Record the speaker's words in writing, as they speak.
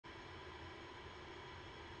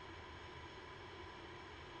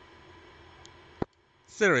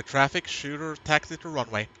Auxiliary traffic, shooter, taxi to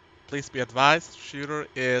runway. Please be advised, shooter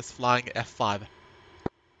is flying F5.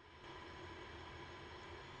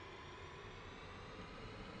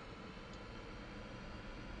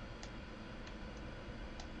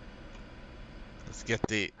 Let's get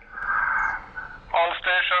the... All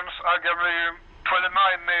stations are giving 29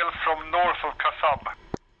 miles from north of Kassab.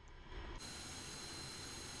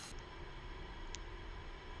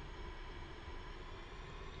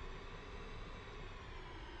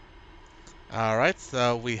 Alright,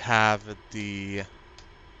 so we have the...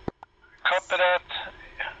 Copy that.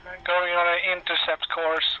 Going on an intercept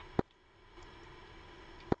course.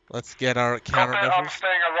 Let's get our Copy, I'm countermeasures.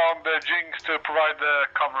 staying around the Jinx to provide the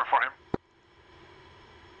cover for him.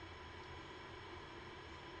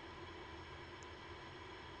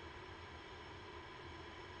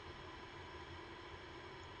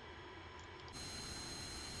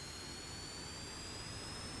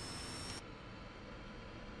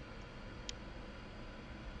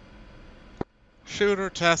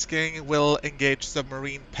 Shooter tasking will engage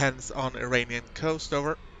submarine pens on Iranian coast,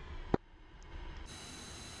 over.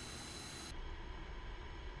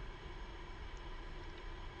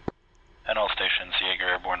 And all stations, Jaeger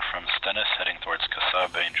airborne from Stennis, heading towards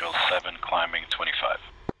Kassab, Angel 7, climbing 25.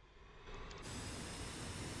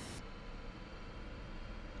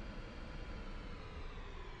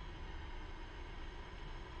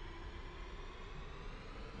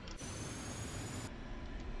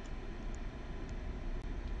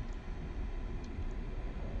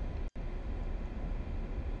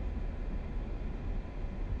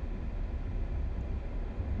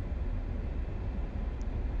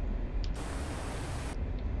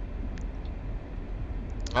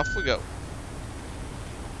 Off we go.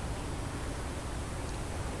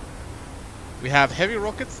 We have heavy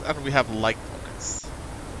rockets and we have light rockets.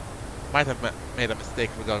 Might have made a mistake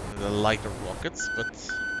regarding the lighter rockets,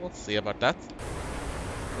 but we'll see about that.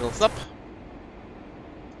 Wheels up.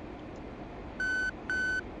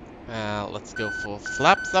 Let's go for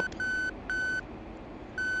flaps up.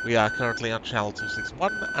 We are currently on channel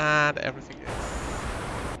 261 and everything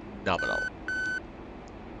is nominal.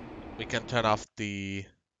 We can turn off the...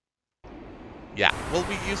 Yeah, we'll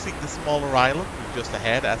be using the smaller island just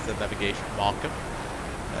ahead as the navigation marker.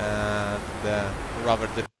 And rather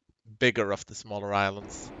the bigger of the smaller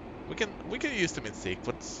islands. We can use them in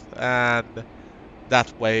sequence and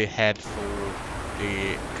that way head for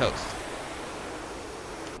the coast.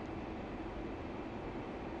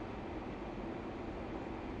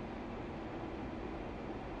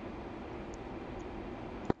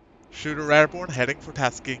 Shooter airborne heading for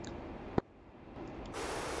tasking.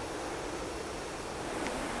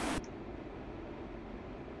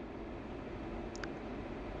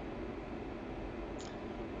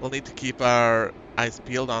 We'll need to keep our eyes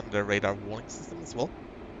peeled on the radar warning system as well.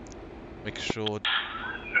 Make sure... Reagan,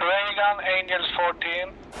 Angels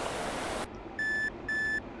 14.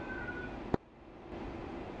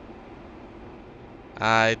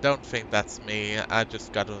 I don't think that's me. I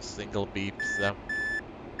just got a single beep, so...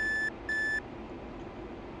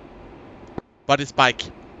 Buddy spike.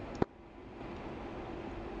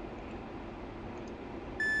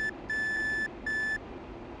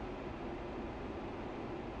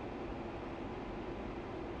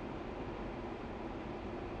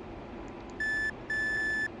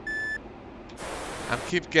 I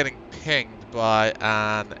keep getting pinged by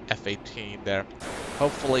an F-18 there.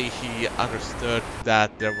 Hopefully he understood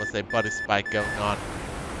that there was a buddy spike going on.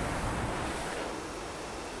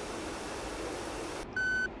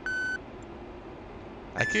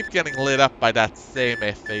 I keep getting lit up by that same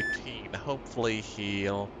F-18. Hopefully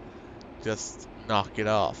he'll just knock it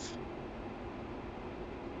off.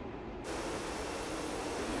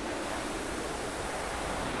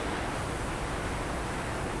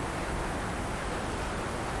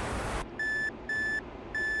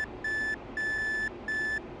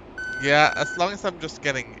 Yeah, as long as I'm just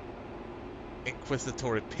getting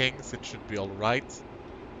inquisitory pings, it should be alright.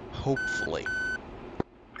 Hopefully.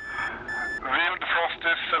 Real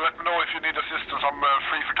Frosties, let me know if you need assistance. I'm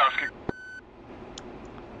free for tasking.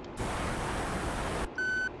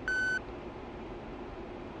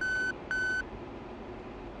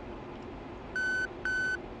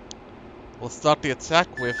 We'll start the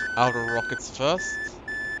attack with outer rockets first.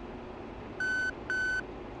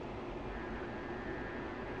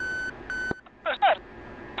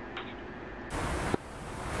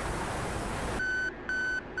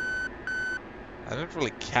 I didn't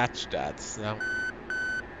really catch that, so...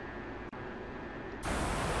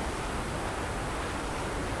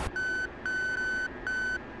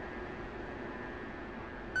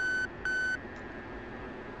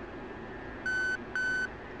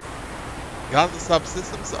 Gun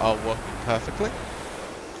subsystems are working perfectly.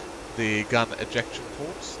 The gun ejection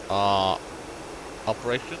ports are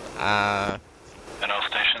operation. In all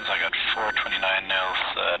stations, I got 429 nails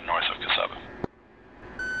north of Kasaba.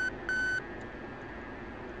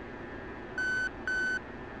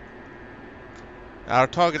 Our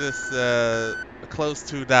target is close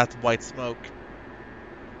to that white smoke.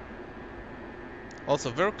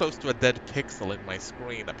 Also very close to a dead pixel in my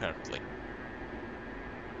screen, apparently.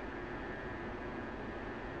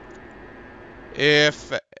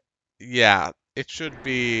 Yeah, it should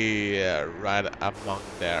be right among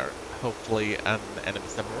there. Hopefully an enemy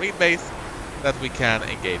submarine base that we can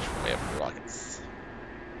engage with rockets.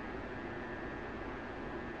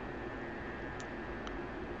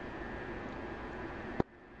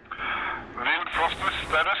 Wind Frosted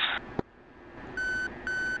status.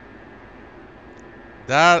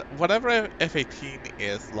 That whatever F-18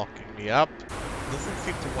 is locking me up doesn't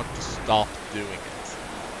seem to want to stop doing it.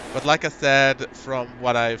 But like I said, from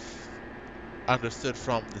what I've understood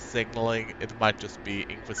from the signaling, it might just be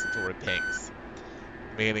inquisitory pings,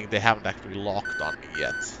 meaning they haven't actually locked on me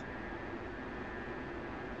yet.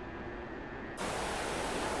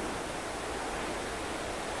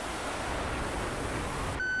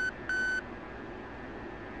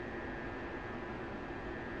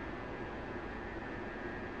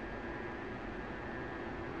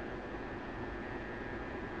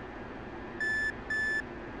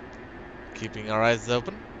 Keeping our eyes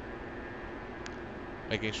open,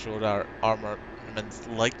 making sure that our armaments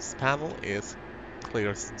lights panel is clear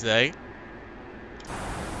as day.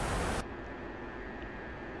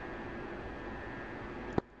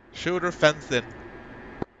 Shooter fenced in.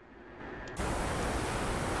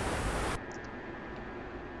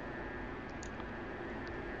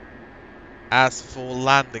 As for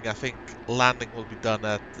landing, I think landing will be done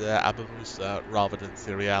at Abu Musa rather than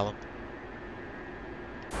Syria Island.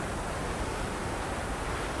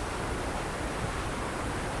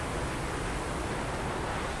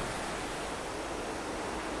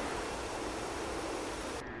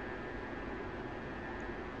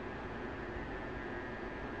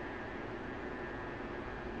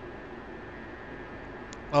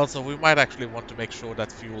 Also, we might actually want to make sure that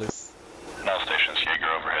fuel is... In all stations, Jaeger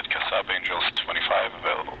overhead, Kasab Angels 25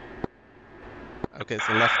 available. Okay,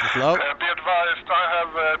 so left is low. Be advised, I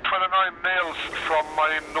have 29 nails from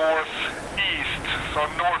my northeast, so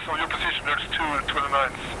north of your position there's 2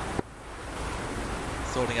 29s.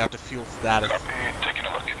 Sorting out the fuel status. Copy, taking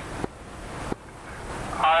a look.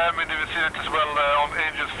 I am in the vicinity as well on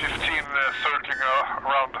Angels 15 circling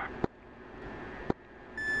around.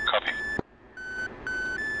 Copy.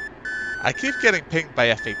 I keep getting pinged by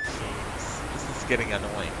F-18s. This is getting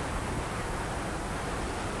annoying.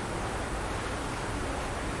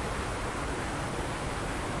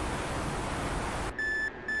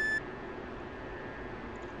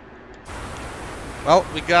 Well,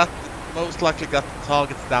 we most likely got the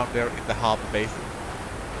targets down there in the harbor basin.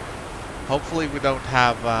 Hopefully we don't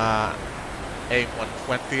have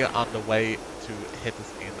AIM-120 on the way to hit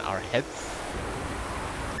us in our heads.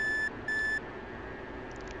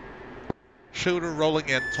 Shooter rolling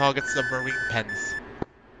in, target submarine pens.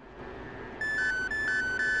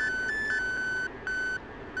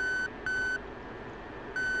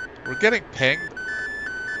 We're getting pinged.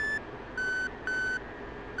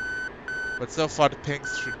 But so far the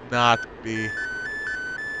pings should not be...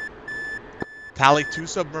 Tally 2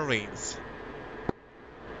 submarines.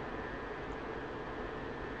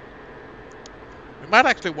 We might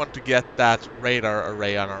actually want to get that radar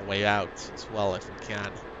array on our way out as well if we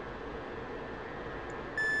can.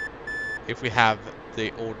 If we have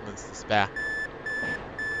the ordnance to spare.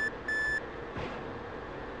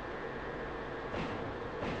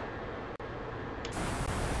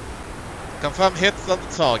 Confirm hits on the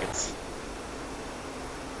targets.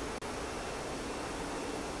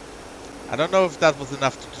 I don't know if that was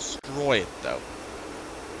enough to destroy it though.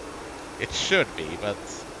 It should be, but...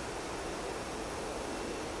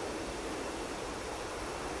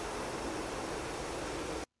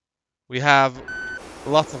 We have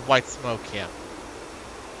lots of white smoke here.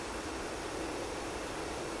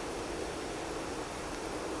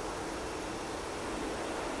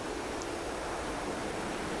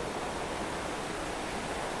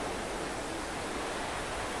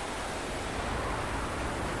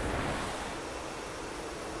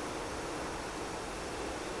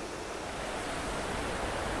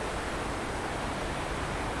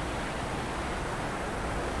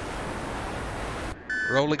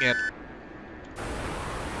 Rolling in.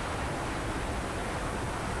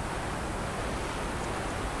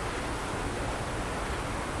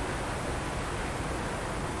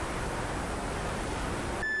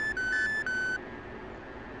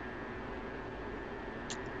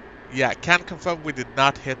 Yeah, can confirm we did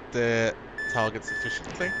not hit the target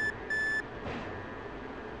sufficiently.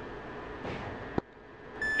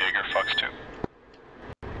 Jaeger Fox 2.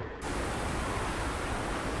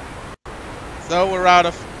 So we're out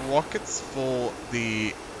of rockets for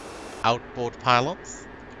the outboard pylons.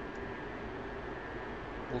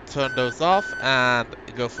 We'll turn those off and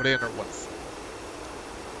go for the inner ones.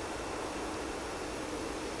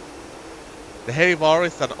 The Hevar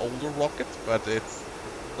is an older rocket, but it's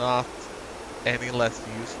not any less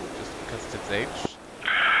useful just because of its age.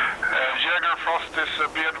 Jaeger Frost is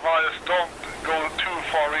be advised, don't go too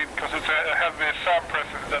far in because it's a heavy SAM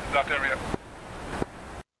presence in that area.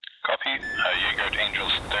 Copy. Jaeger at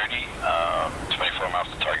Angels 30, 24 miles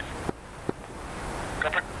to target.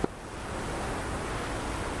 Copy.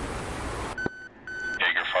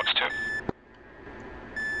 Jaeger Fox 2.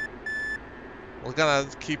 We're gonna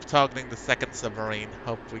keep targeting the second submarine.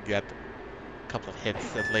 Hope we get a couple of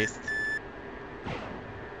hits at least.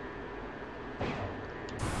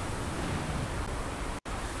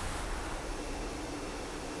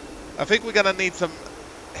 I think we're gonna need some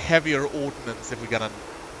heavier ordnance if we're gonna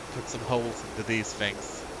put some holes into these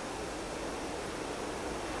things.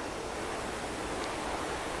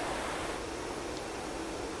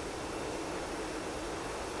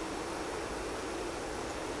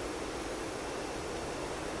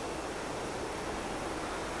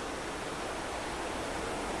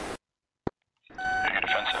 Jaeger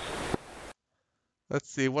defensive. Let's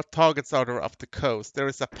see, what targets are there up the coast? There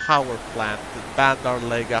is a power plant, the Bandar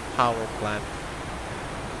Lega power plant.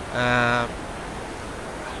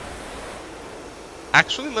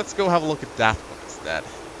 Actually, let's go have a look at that one instead.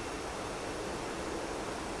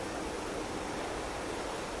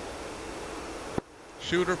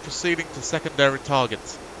 Shooter proceeding to secondary target.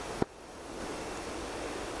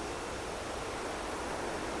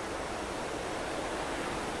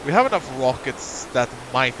 We have enough rockets that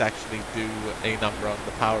might actually do a number on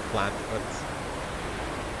the power plant, but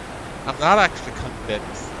I'm not actually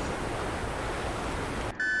convinced.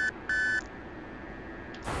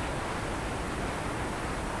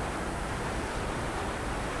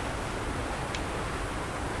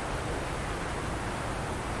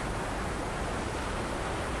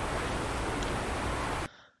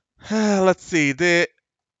 Let's see, the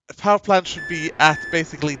power plant should be at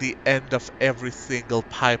basically the end of every single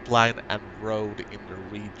pipeline and road in the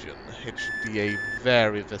region. It should be a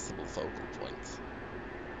very visible focal point.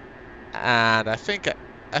 And I think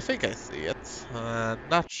I see it.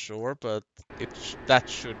 Not sure, but that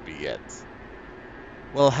should be it.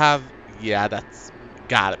 We'll have, yeah, that's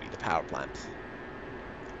gotta be the power plant.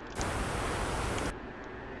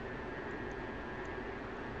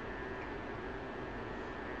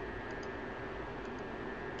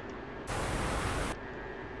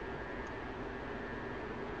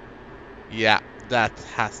 Yeah, that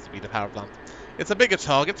has to be the power plant. It's a bigger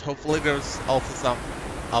target. Hopefully there's also some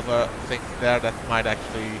other things there that might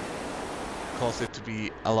actually cause it to be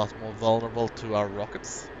a lot more vulnerable to our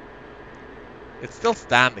rockets. It's still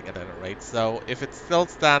standing at any rate, so if it's still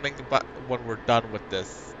standing but when we're done with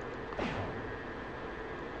this...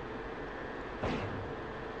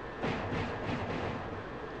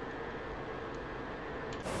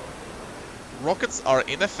 Rockets are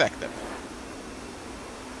ineffective.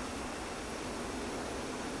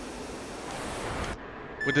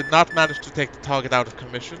 We did not manage to take the target out of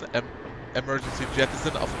commission. Emergency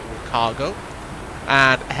jettison of all cargo.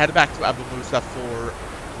 And head back to Abu Musa for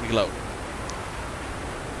reload.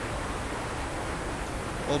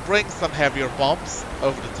 We'll bring some heavier bombs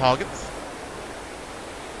over the target.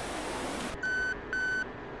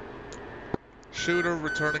 Shooter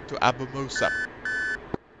returning to Abu Musa.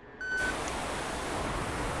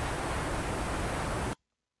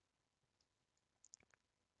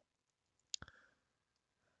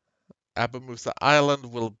 Abu Musa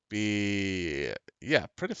Island will be, yeah,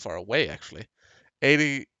 pretty far away actually.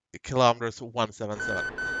 80 kilometers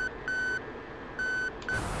 177.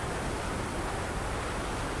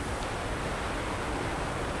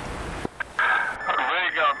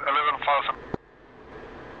 Reagan 11,000.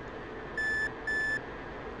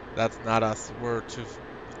 That's not us. We're too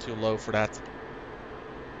low for that.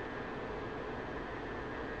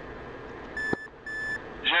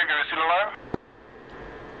 Jaeger is still alive?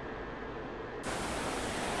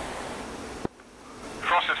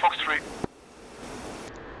 Frost is Fox 3.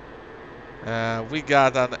 We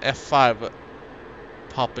got an F5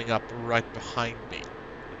 popping up right behind me,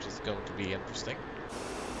 which is going to be interesting.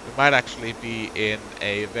 We might actually be in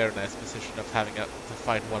a very nice position of having to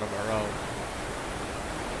fight one of our own.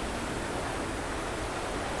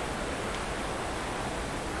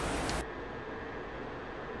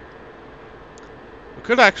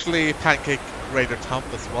 Could actually pancake Greater Tom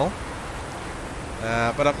as well.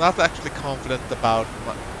 But I'm not actually confident about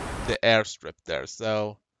the airstrip there,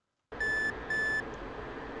 so...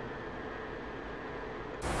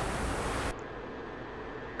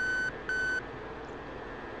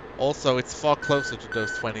 Also, it's far closer to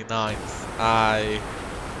those 29s. I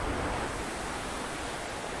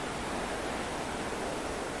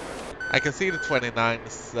can see the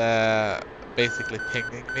 29s basically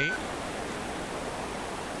pinging me.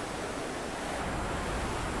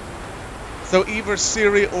 So either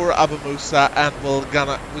Siri or Abu Musa, and we're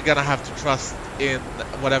gonna have to trust in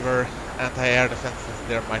whatever anti-air defenses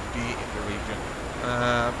there might be in the region.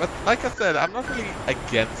 But like I said, I'm not really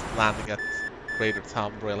against landing at Greater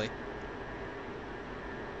Tom, really.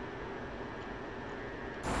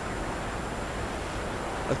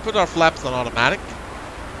 Let's put our flaps on automatic.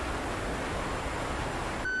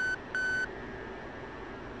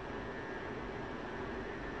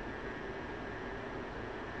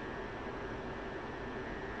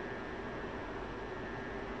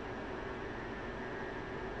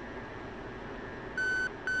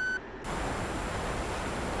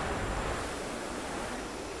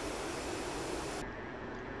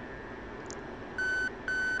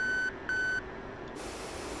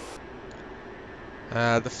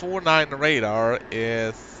 The 4-9 radar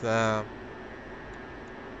is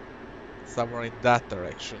somewhere in that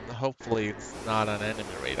direction. Hopefully it's not an enemy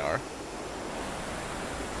radar.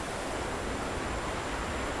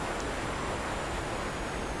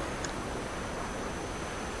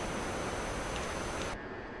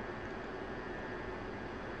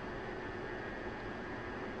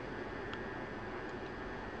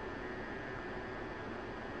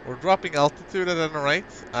 We're dropping altitude at any rate.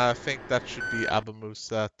 I think that should be Abu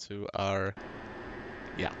Musa to our...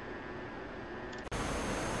 yeah.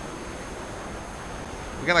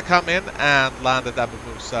 We're gonna come in and land at Abu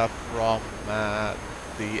Musa from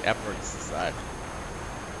the Emirates side.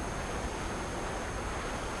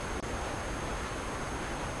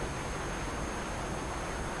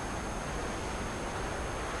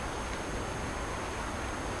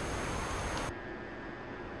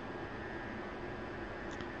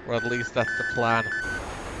 Or at least that's the plan.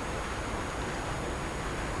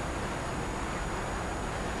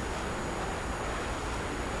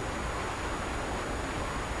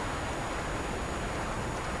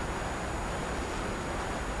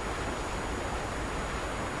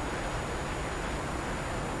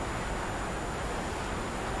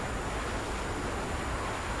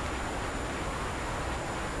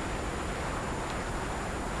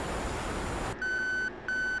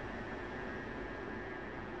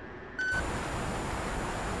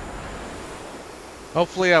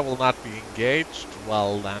 Hopefully I will not be engaged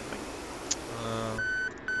while landing.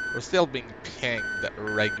 We're still being pinged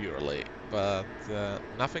regularly, but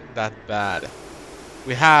nothing that bad.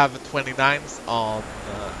 We have 29s on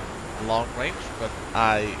long range, but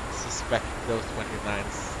I suspect those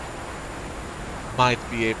 29s might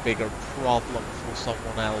be a bigger problem for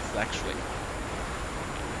someone else actually.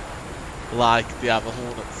 Like the other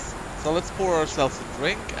Hornets. So let's pour ourselves a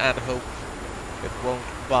drink and hope it won't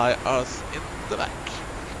buy us in the back.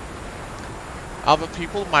 Other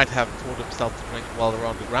people might have poured themselves a drink while they're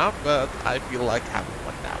on the ground, but I feel like having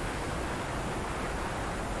one now.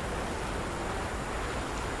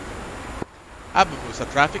 Abu Musa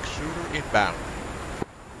traffic shooter inbound.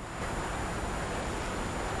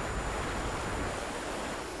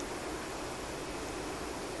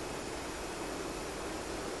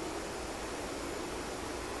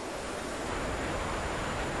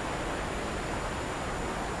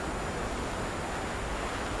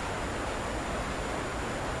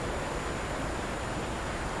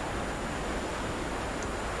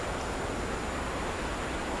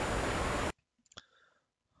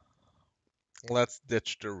 Let's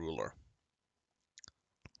ditch the ruler.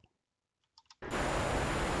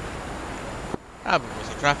 Abu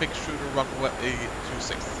Musa traffic shooter runway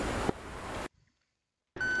 26.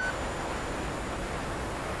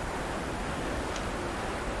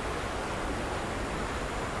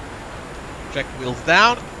 Check wheels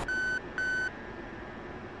down.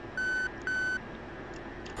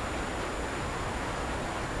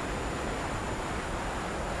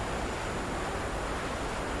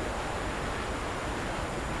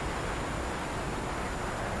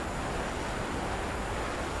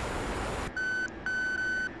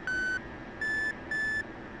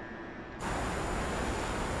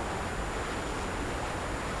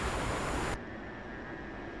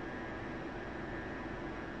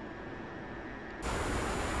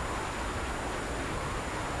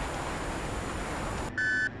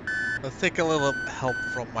 Let's take a little help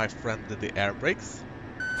from my friend in the air brakes.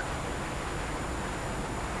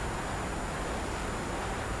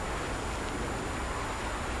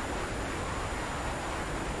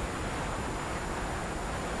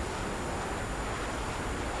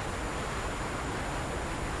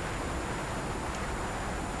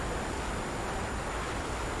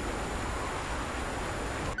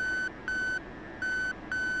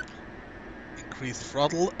 increase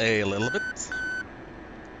throttle a little bit.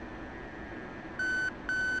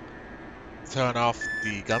 Turn off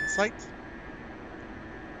the gun sight.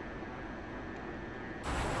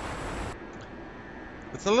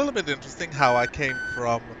 It's a little bit interesting how I came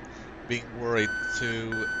from being worried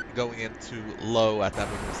to going into low at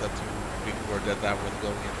Abusa to being worried that I was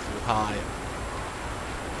going into high.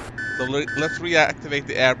 So let's reactivate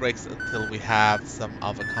the air brakes until we have some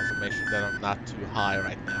other confirmation that I'm not too high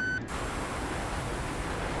right now.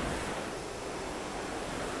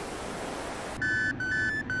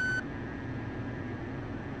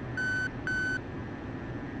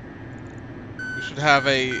 We should have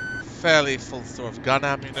a fairly full store of gun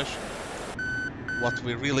ammunition. What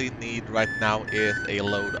we really need right now is a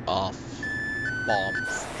load of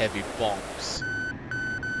bombs, heavy bombs.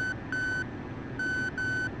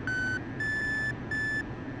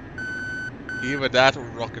 Either that or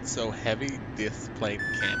rockets so heavy this plane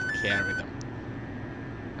can't carry them.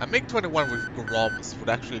 A MiG-21 with Groms would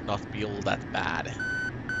actually not be all that bad.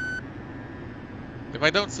 If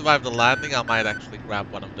I don't survive the landing, I might actually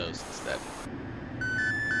grab one of those instead.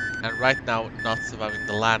 And right now, not surviving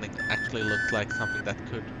the landing actually looks like something that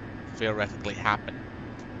could theoretically happen.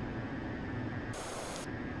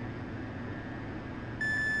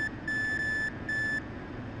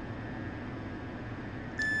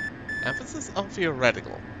 Emphasis on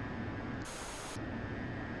theoretical.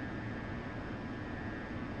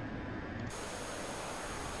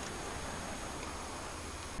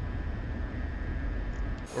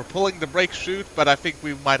 We're pulling the brake chute, but I think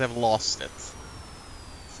we might have lost it.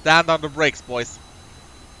 Stand on the brakes, boys.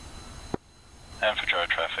 And for dry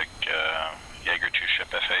traffic, Jaeger 2 ship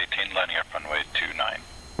FA-18 lining up runway 29.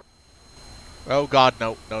 Oh god,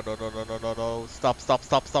 no. No, no, no, no, no, no, no. Stop, stop,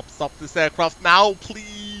 stop, stop, stop this aircraft now,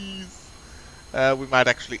 please! We might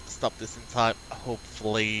actually stop this in time,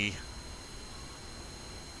 hopefully.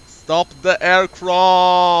 Stop the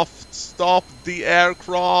aircraft! Stop the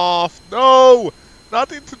aircraft! No!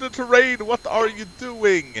 Not into the terrain! What are you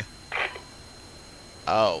doing?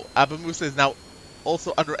 Oh, Abu Musa is now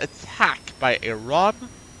also under attack by Iran.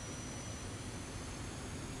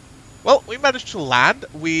 Well, we managed to land.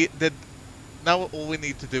 We did. Now all we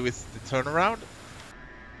need to do is the turnaround.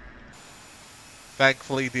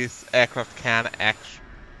 Thankfully, this aircraft can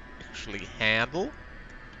actually handle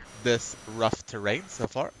this rough terrain so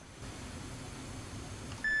far.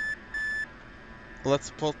 Let's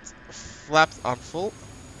put flaps on full.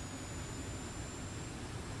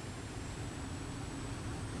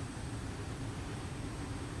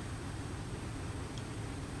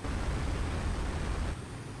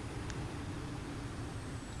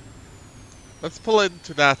 Let's pull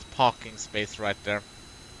into that parking space right there.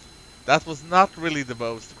 That was not really the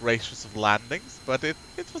most gracious of landings, but it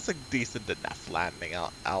was a decent enough landing,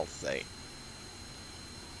 I'll say.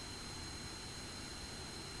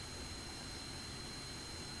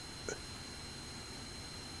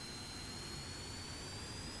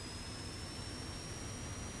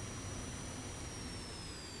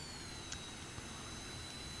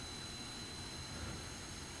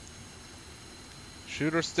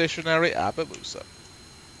 Shooter stationary, Abu Musa.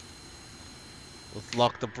 Let's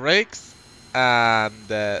lock the brakes and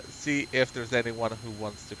see if there's anyone who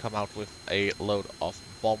wants to come out with a load of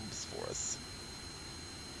bombs for us.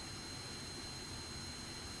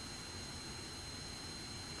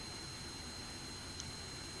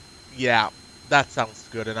 Yeah, that sounds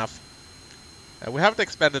good enough. We haven't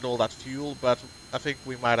expended all that fuel, but I think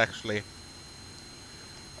we might actually...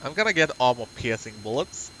 I'm gonna get armor-piercing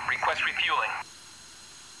bullets. Request refueling.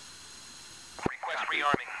 Request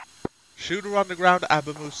rearming. Shooter on the ground,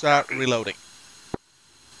 Abu Musa, reloading.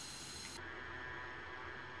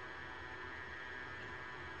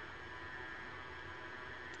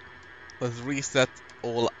 Let's reset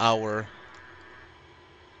all our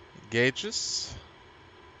gauges.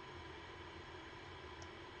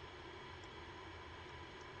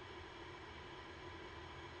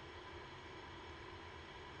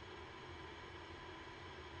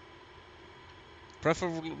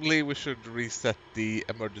 Preferably we should reset the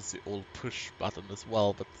emergency all push button as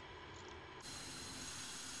well, but...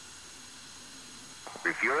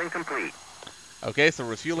 Refueling complete. Okay, so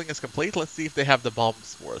refueling is complete. Let's see if they have the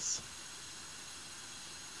bombs for us.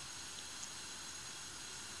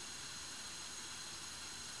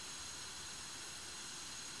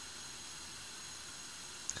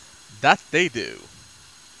 That they do.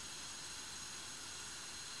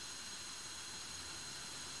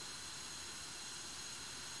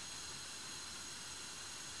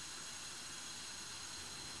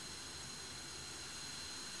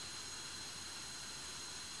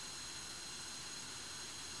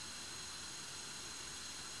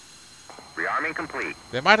 Arming complete.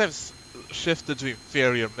 They might have shifted to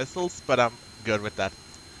inferior missiles, but I'm good with that.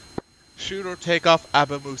 Shoot or take off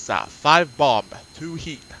Abu Musa. 5 bomb, 2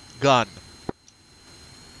 heat, gun.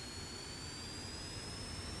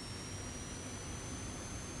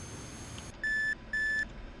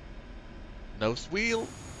 Nose wheel.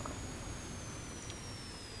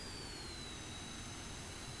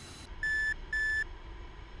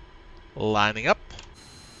 Lining up.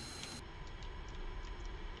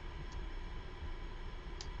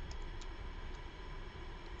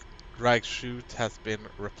 Drag shoot has been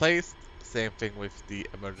replaced. Same thing with the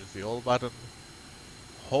emergency all button.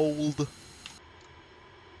 Hold.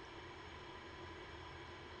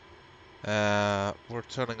 We're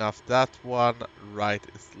turning off that one. Right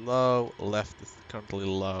is low. Left is currently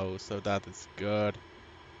low, so that is good.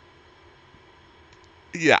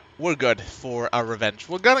 Yeah, we're good for our revenge.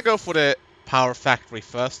 We're gonna go for the power factory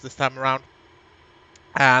first this time around.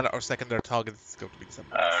 And our secondary target is going to be the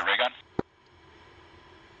submarines. Ray gun.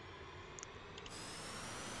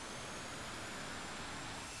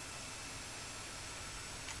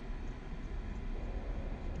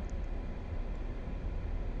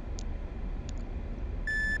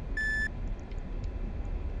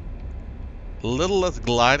 A little less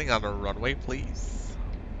gliding on the runway, please.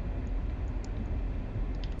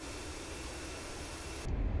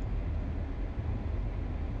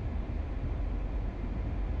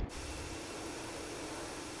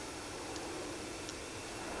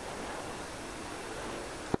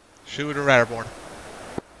 Shooter airborne.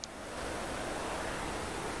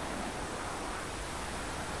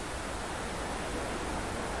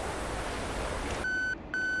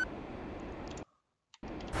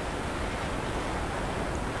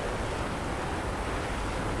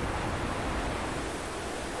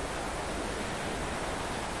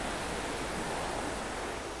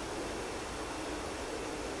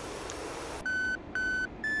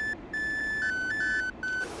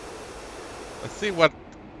 Let's see what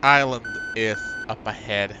island is up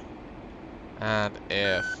ahead. And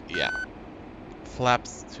if, yeah,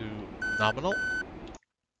 flaps to nominal.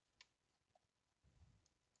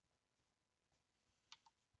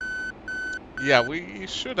 Yeah, we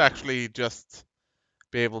should actually just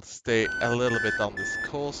be able to stay a little bit on this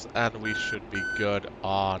course, and we should be good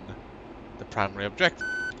on the primary objective.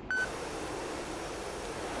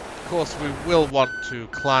 Of course, we will want to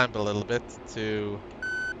climb a little bit to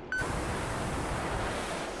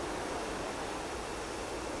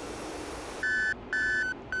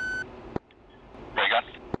Ray gun.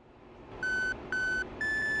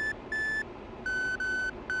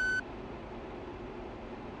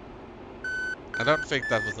 I don't think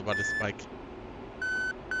that was a body spike.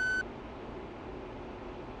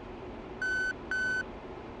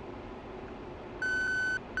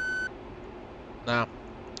 Now,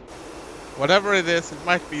 whatever it is, it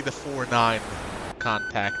might be the 4-9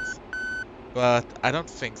 contact, but I don't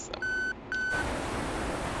think so.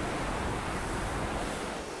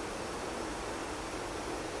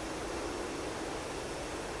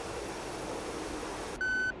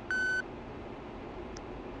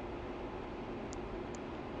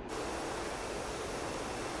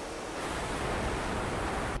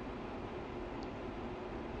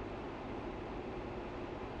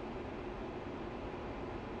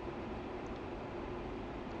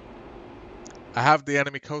 I have the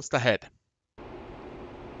enemy coast ahead.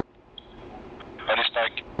 Body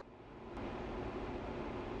spike.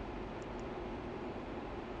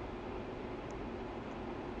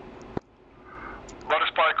 Body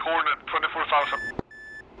spike Hornet, 24,000.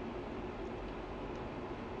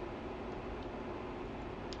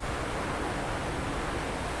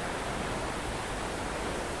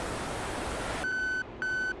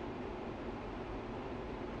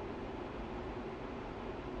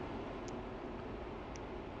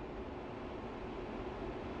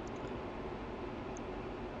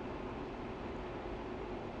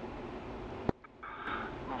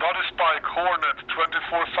 Body spike Hornet,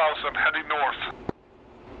 24,000, heading north.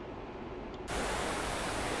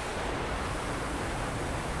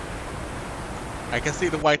 I can see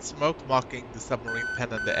the white smoke marking the submarine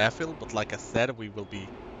pen and the airfield, but like I said, we will be...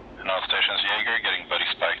 And all stations, Jaeger getting buddy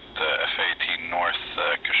spiked F-18 north,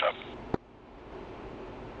 Kashab.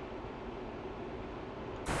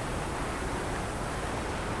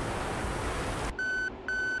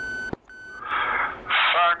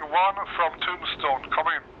 Fang 1 from Tombstone, come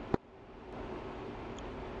in.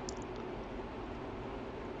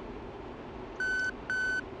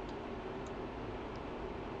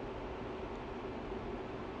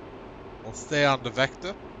 We'll stay on the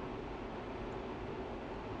vector.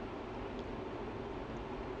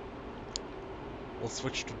 We'll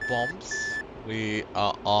switch to bombs. We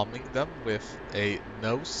are arming them with a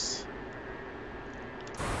nose.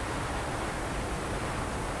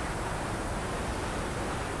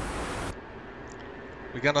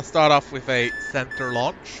 We're gonna start off with a center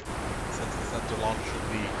launch. Since the center launch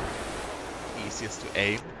should be easiest to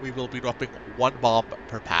aim, we will be dropping one bomb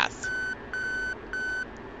per pass.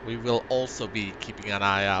 We will also be keeping an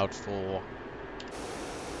eye out for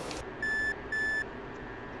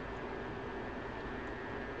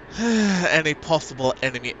any possible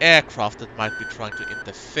enemy aircraft that might be trying to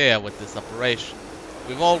interfere with this operation.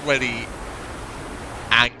 We've already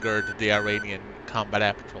angered the Iranian combat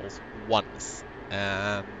air patrols once,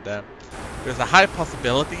 and there's a high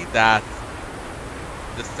possibility that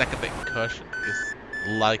the second incursion is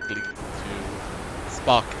likely to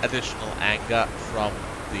spark additional anger from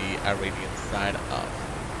the Iranian side of.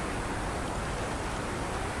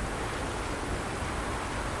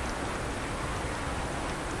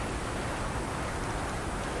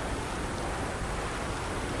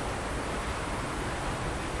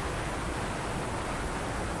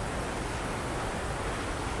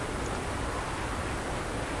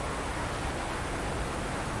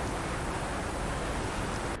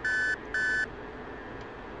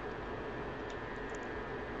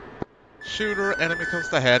 Shooter, enemy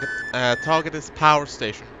coast ahead. Target is power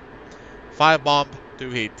station. 5 bomb, 2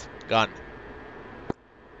 hit. Gun.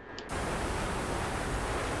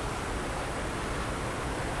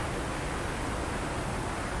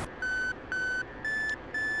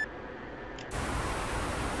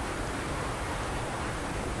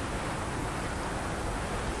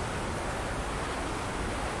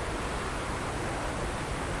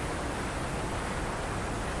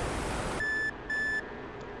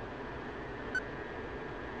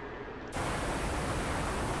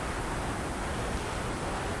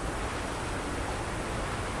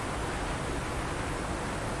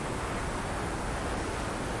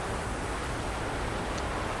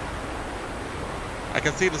 I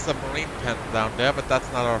can see the submarine pen down there, but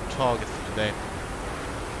that's not our target for today.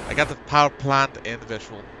 I got the power plant in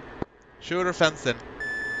visual. Shooter fence in.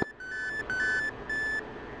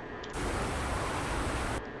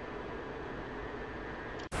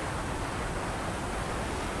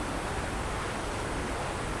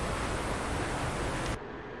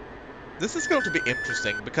 This is going to be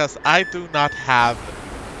interesting because I do not have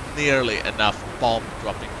nearly enough bomb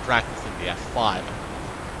dropping practice in the F5.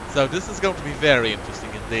 So this is going to be very interesting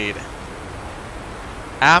indeed.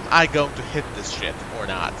 Am I going to hit this shit or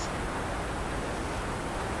not?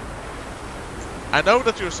 I know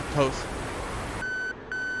that you're supposed...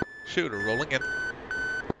 Shooter rolling in.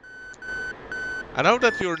 I know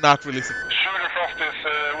that you're not releasing... Shooter Frost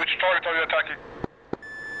is, which target are you attacking?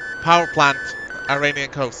 Power plant, Iranian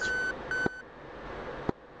coast.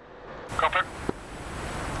 Copy.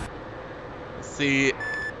 See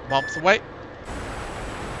bombs away.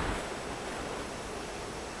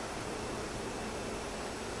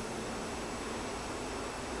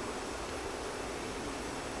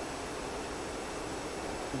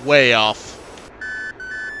 Way off.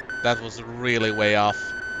 That was really way off.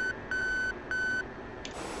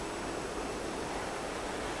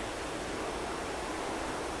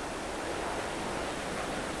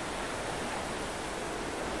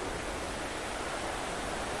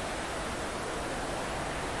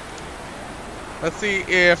 Let's see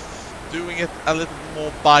if doing it a little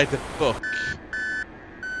more by the book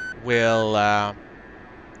will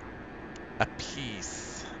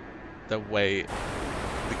appease the way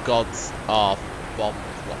the gods of bomb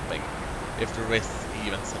dropping, if there is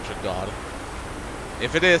even such a god.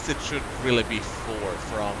 If it is, it should really be Thor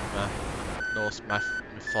from Norse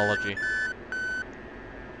mythology.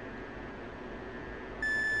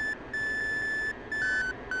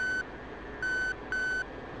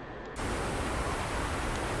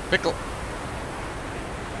 Pickle.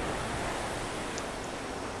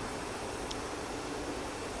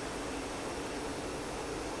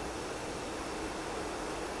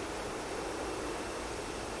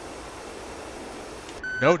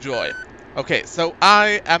 No joy. Okay, so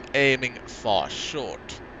I am aiming far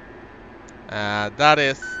short. That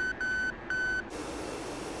is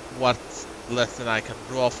what lesson I can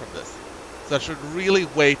draw from this. So I should really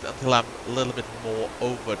wait until I'm a little bit more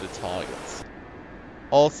over the targets.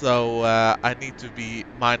 Also, I need to be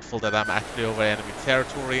mindful that I'm actually over enemy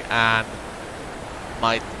territory and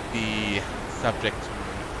might be subject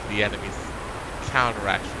to the enemy's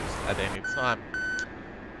counteractions at any time.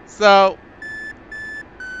 So,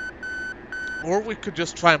 or we could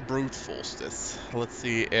just try and brute force this. Let's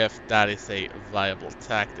see if that is a viable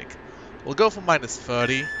tactic. We'll go for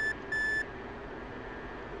 -30.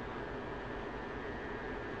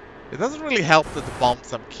 It doesn't really help that the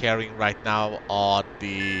bombs I'm carrying right now are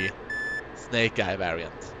the Snake Eye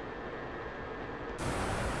variant.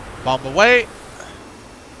 Bomb away.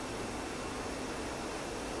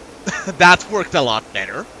 That worked a lot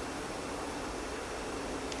better.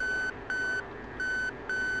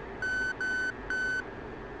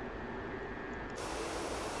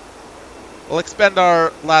 We'll expend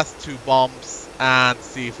our last 2 bombs and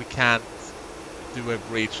see if we can't do a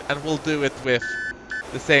breach. And we'll do it with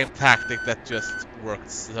the same tactic that just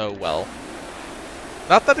worked so well.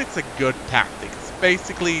 Not that it's a good tactic, it's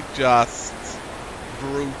basically just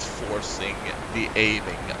brute forcing the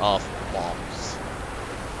aiming of bombs.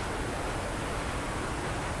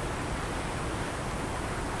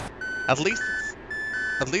 At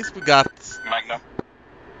least we got... Magnum.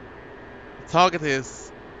 The target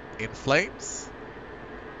is in flames.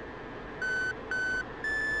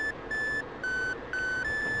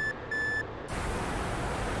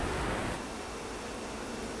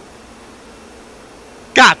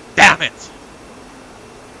 God damn it!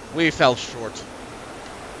 We fell short.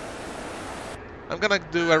 I'm gonna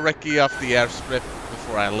do a recce off the airstrip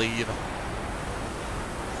before I leave.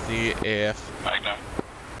 See if... Magnum.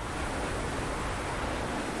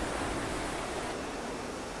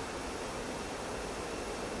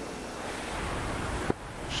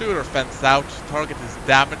 Shooter fence out. Target is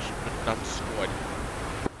damaged but not destroyed.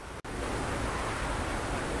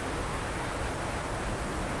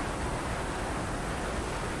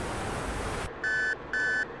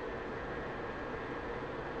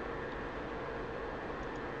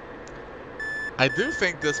 I do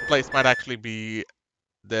think this place might actually be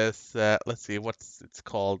this, let's see, what's it's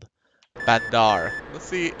called? Bandar. Let's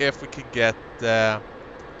see if we can get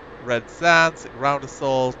red sands, ground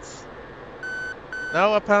assault.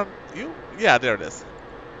 No, apparently, yeah, there it is.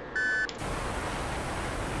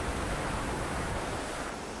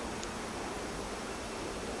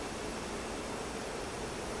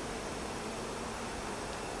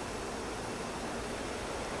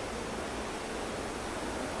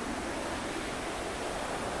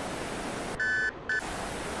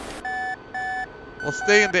 We'll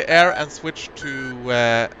stay in the air and switch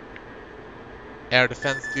to air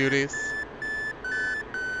defense duties.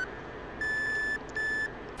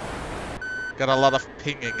 Got a lot of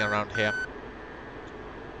pinging around here.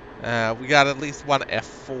 We got at least one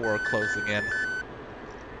F4 closing in.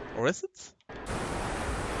 Or is it?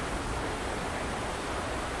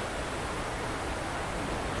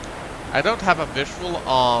 I don't have a visual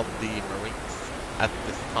on the Marines at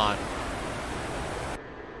this time.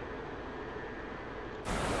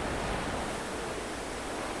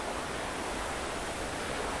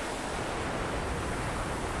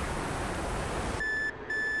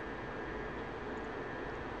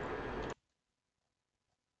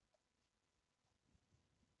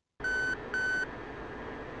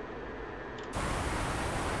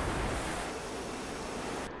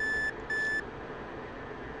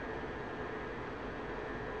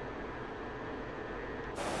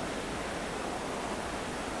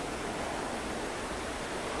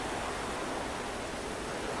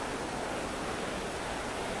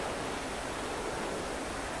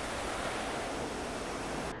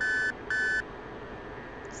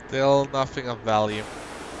 Still nothing of value.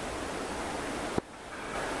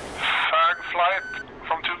 Fag flight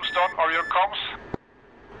from Tombstone, are your comms?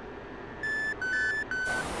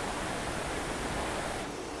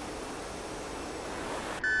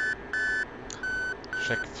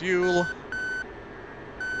 Check fuel.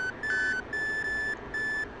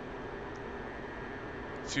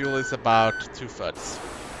 Fuel is about 2/3.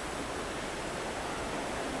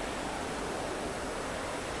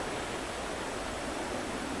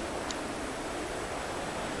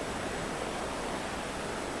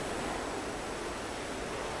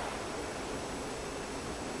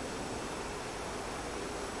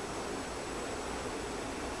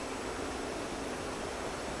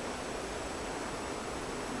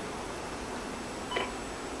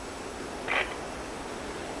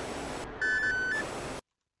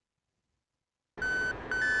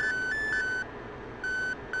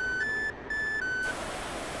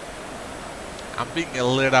 I'm being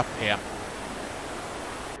lit up here.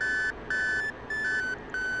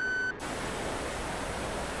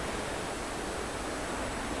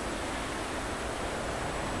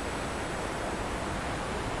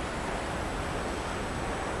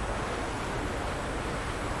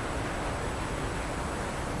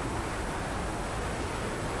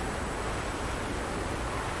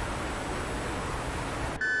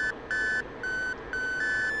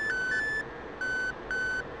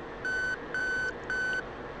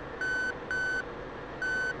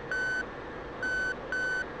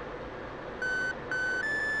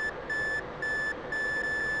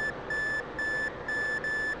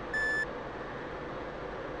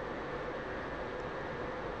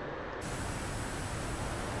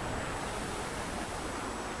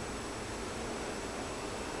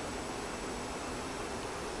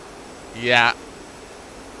 Yeah.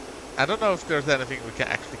 I don't know if there's anything we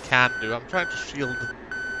can do. I'm trying to shield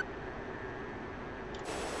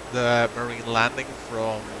the marine landing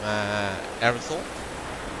from air assault.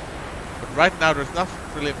 But right now there's not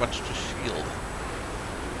really much to shield.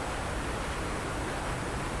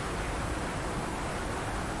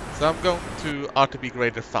 So I'm going to RTB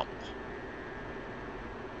Greater Thumb.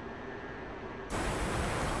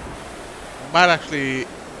 We might actually...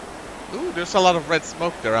 Ooh, there's a lot of red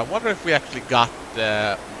smoke there. I wonder if we actually got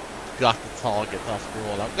the target after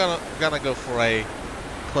all. I'm gonna go for a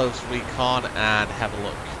close recon and have a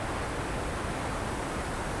look.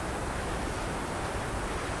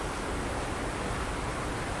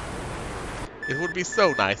 It would be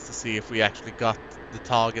so nice to see if we actually got the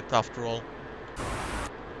target after all.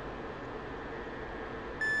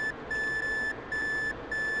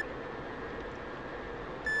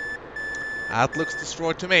 That looks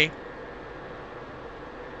destroyed to me.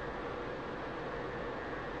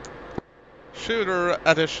 Shooter,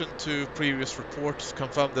 addition to previous reports,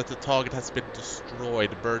 confirmed that the target has been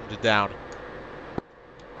destroyed, burned down.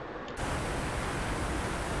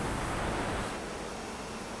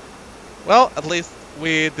 Well, at least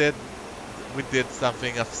we did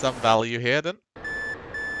something of some value here then.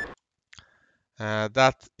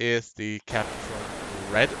 That is the capture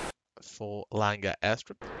from red for Langa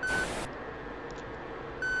airstrip.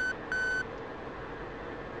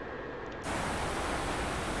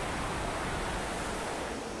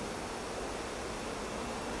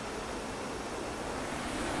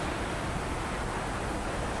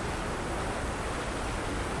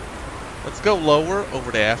 Let's go lower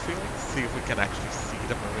over the airfield, see if we can actually see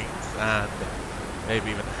the Marines and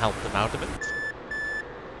maybe even help them out a bit.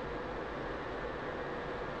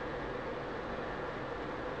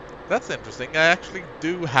 That's interesting. I actually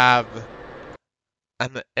do have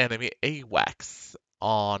an enemy AWACS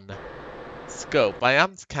on scope. I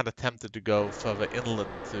am kind of tempted to go further inland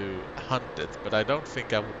to hunt it, but I don't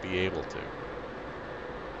think I would be able to.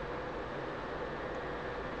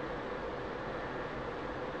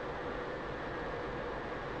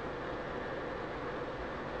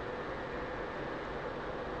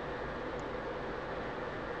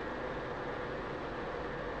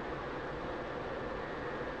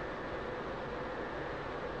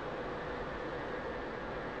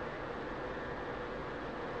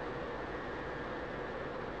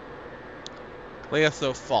 Clear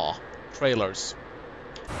so far. Trailers.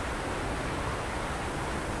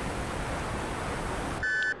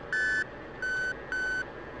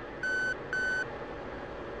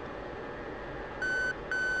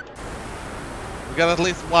 We got at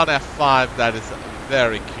least one F5 that is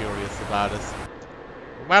very curious about us.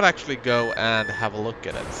 We might actually go and have a look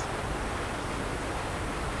at it.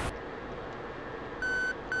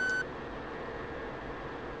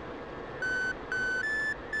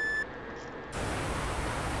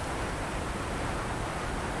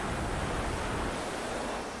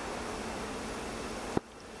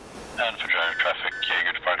 And for driver traffic,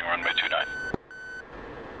 Jaeger departing runway 29.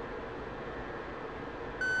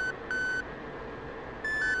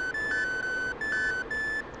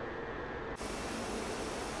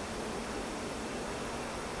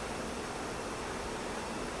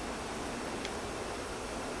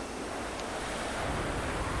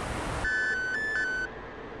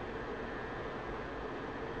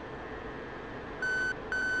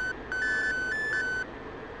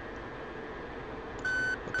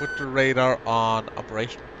 Put the radar on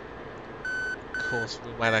operation. Of course,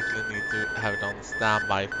 we might actually need to have it on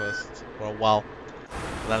standby first for a while,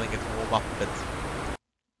 letting it warm up a bit.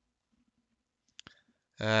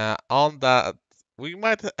 On that, we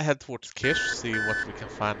might head towards Kish, see what we can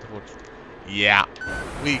find towards... Yeah,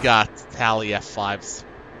 we got Tally F5s.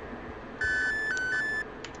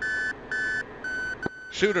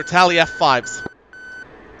 Shooter, Tally F5s.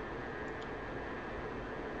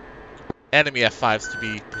 Enemy F5s to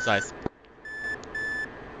be precise.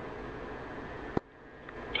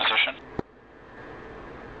 Position.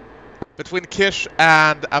 Between Kish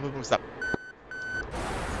and Abu Musa.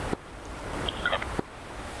 Copy.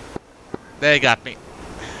 They got me.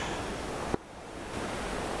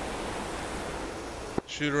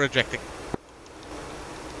 Shooter ejecting.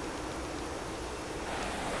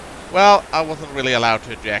 Well, I wasn't really allowed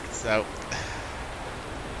to eject, so...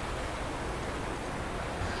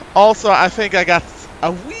 Also, I think I got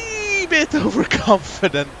a wee bit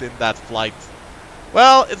overconfident in that flight.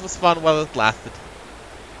 Well, it was fun while it lasted.